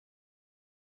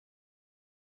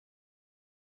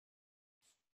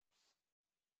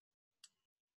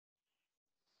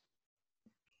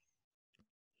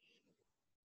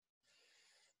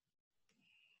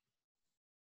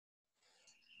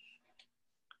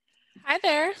Hi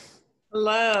there.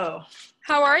 Hello.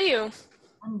 How are you?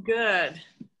 I'm good.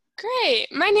 Great.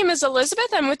 My name is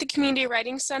Elizabeth. I'm with the Community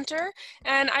Writing Center,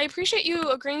 and I appreciate you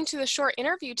agreeing to the short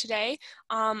interview today.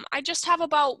 I just have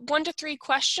about 1 to 3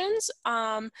 questions,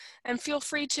 and feel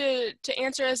free to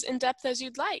answer as in-depth as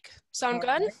you'd like. Sound All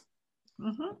good? right.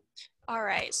 Mm-hmm. All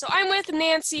right. So I'm with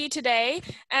Nancy today,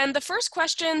 and the first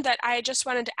question that I just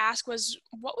wanted to ask was,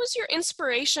 what was your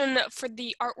inspiration for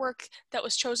the artwork that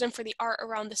was chosen for the Art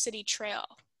Around the City Trail?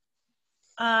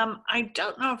 I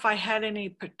don't know if I had any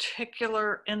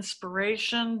particular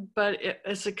inspiration, but it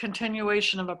is a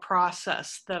continuation of a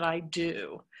process that I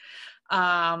do.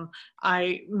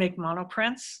 I make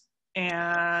monoprints,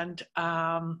 and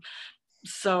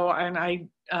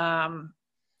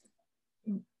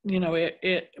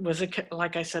it was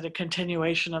like I said, a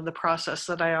continuation of the process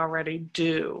that I already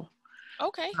do.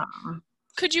 Okay. Um,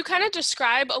 Could you kind of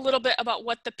describe a little bit about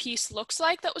what the piece looks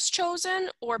like that was chosen,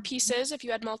 or pieces if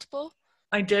you had multiple?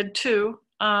 I did too.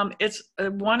 It's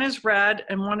one is red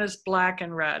and one is black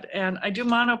and red, and I do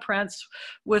monoprints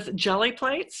with jelly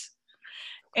plates.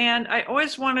 And I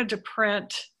always wanted to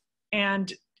print,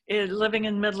 and living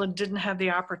in Midland didn't have the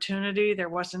opportunity. There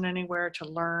wasn't anywhere to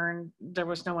learn. There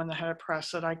was no one that had a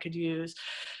press that I could use.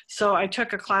 So I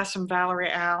took a class from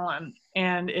Valerie Allen,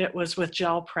 and it was with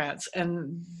gel prints,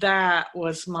 and that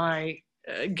was my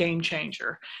game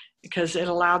changer because it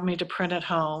allowed me to print at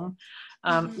home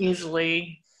Hmm.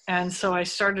 easily. And so I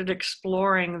started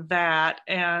exploring that,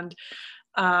 and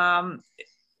um,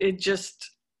 it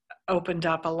just opened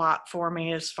up a lot for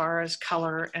me as far as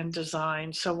color and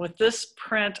design. So with this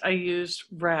print, I used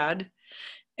red,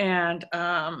 and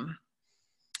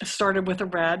started with a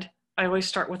red. I always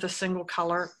start with a single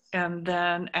color and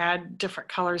then add different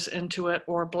colors into it,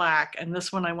 or black. And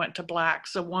this one I went to black.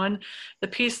 So the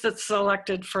piece that's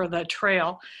selected for the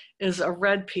trail is a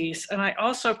red piece. And I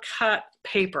also cut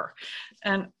paper.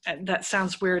 And that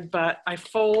sounds weird, but I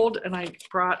fold, and I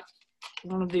brought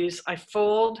one of these, I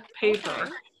fold paper,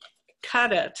 Okay.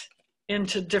 cut it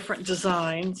into different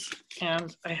designs.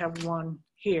 And I have one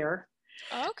here.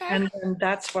 Okay. And then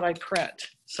that's what I print.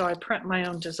 So I print my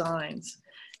own designs.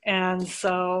 And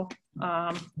so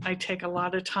I take a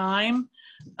lot of time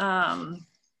um,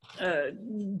 uh,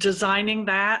 designing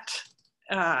that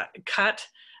cut,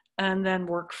 and then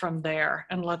work from there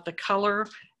and let the color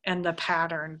and the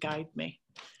pattern guide me.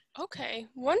 Okay.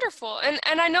 Wonderful. And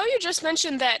I know you just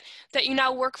mentioned that you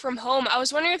now work from home. I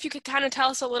was wondering if you could kind of tell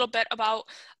us a little bit about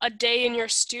a day in your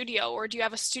studio, or do you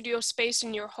have a studio space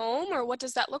in your home, or what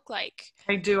does that look like?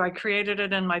 I do. I created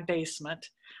it in my basement.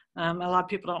 A lot of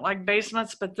people don't like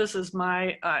basements, but this is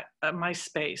my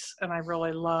space, and I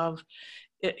really love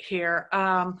it here.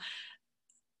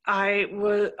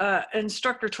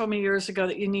 Instructor told me years ago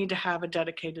that you need to have a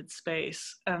dedicated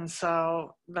space. And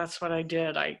so that's what I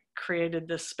did. I created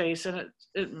this space, and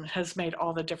it has made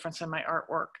all the difference in my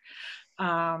artwork.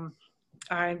 Um,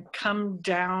 I come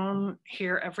down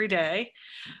here every day.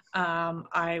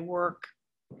 I work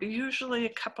usually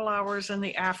a couple hours in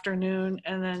the afternoon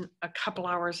and then a couple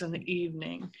hours in the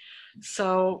evening.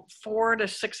 So 4 to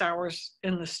 6 hours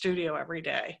in the studio every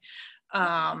day.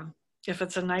 Um, if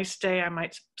it's a nice day, I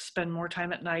might spend more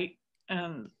time at night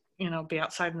and be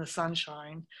outside in the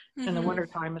sunshine. In the Mm-hmm.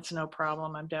 wintertime, it's no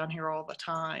problem. I'm down here all the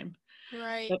time.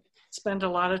 Right. But spend a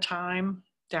lot of time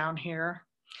down here.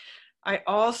 I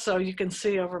also, you can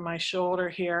see over my shoulder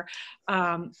here,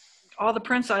 um, all the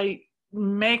prints I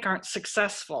make aren't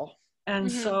successful. And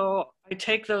Mm-hmm. so I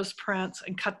take those prints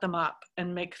and cut them up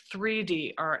and make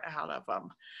 3D art out of them.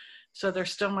 So they're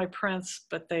still my prints,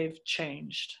 but they've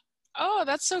changed. Oh,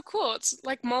 that's so cool. It's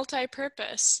like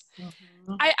multi-purpose.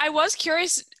 Mhm. I was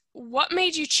curious, what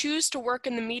made you choose to work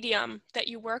in the medium that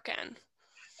you work in?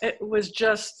 It was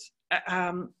just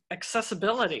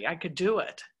accessibility. I could do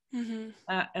it. Mm-hmm.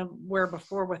 And where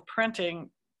before with printing,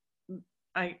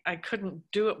 I couldn't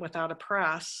do it without a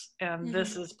press, and Mm-hmm.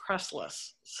 this is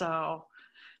pressless. So,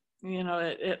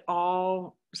 it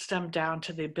all stemmed down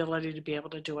to the ability to be able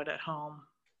to do it at home.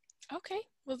 Okay,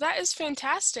 well that is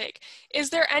fantastic. Is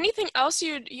there anything else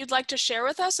you'd like to share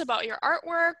with us about your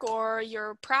artwork or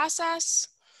your process?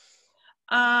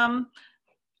 Um,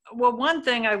 well, one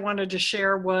thing I wanted to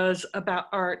share was about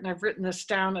art, and I've written this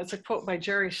down. It's a quote by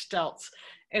Jerry Stelz,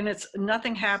 and it's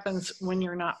nothing happens when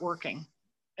you're not working,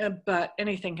 but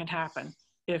anything can happen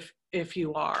if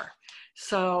you are.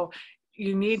 So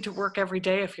you need to work every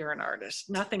day if you're an artist.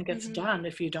 Nothing gets Mm-hmm. done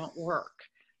if you don't work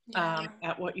Yeah.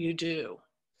 at what you do.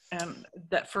 And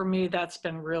that for me, that's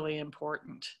been really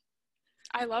important.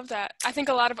 I love that. I think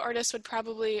a lot of artists would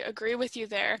probably agree with you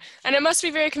there. And it must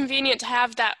be very convenient to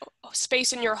have that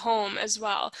space in your home as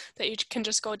well that you can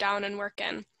just go down and work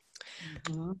in.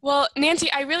 Mhm. Well,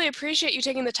 Nancy, I really appreciate you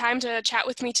taking the time to chat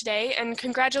with me today, and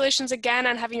congratulations again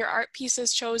on having your art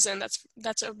pieces chosen.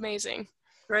 That's amazing.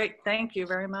 Great. Thank you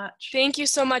very much. Thank you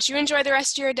so much. You enjoy the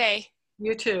rest of your day.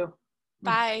 You too.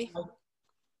 Bye. Bye.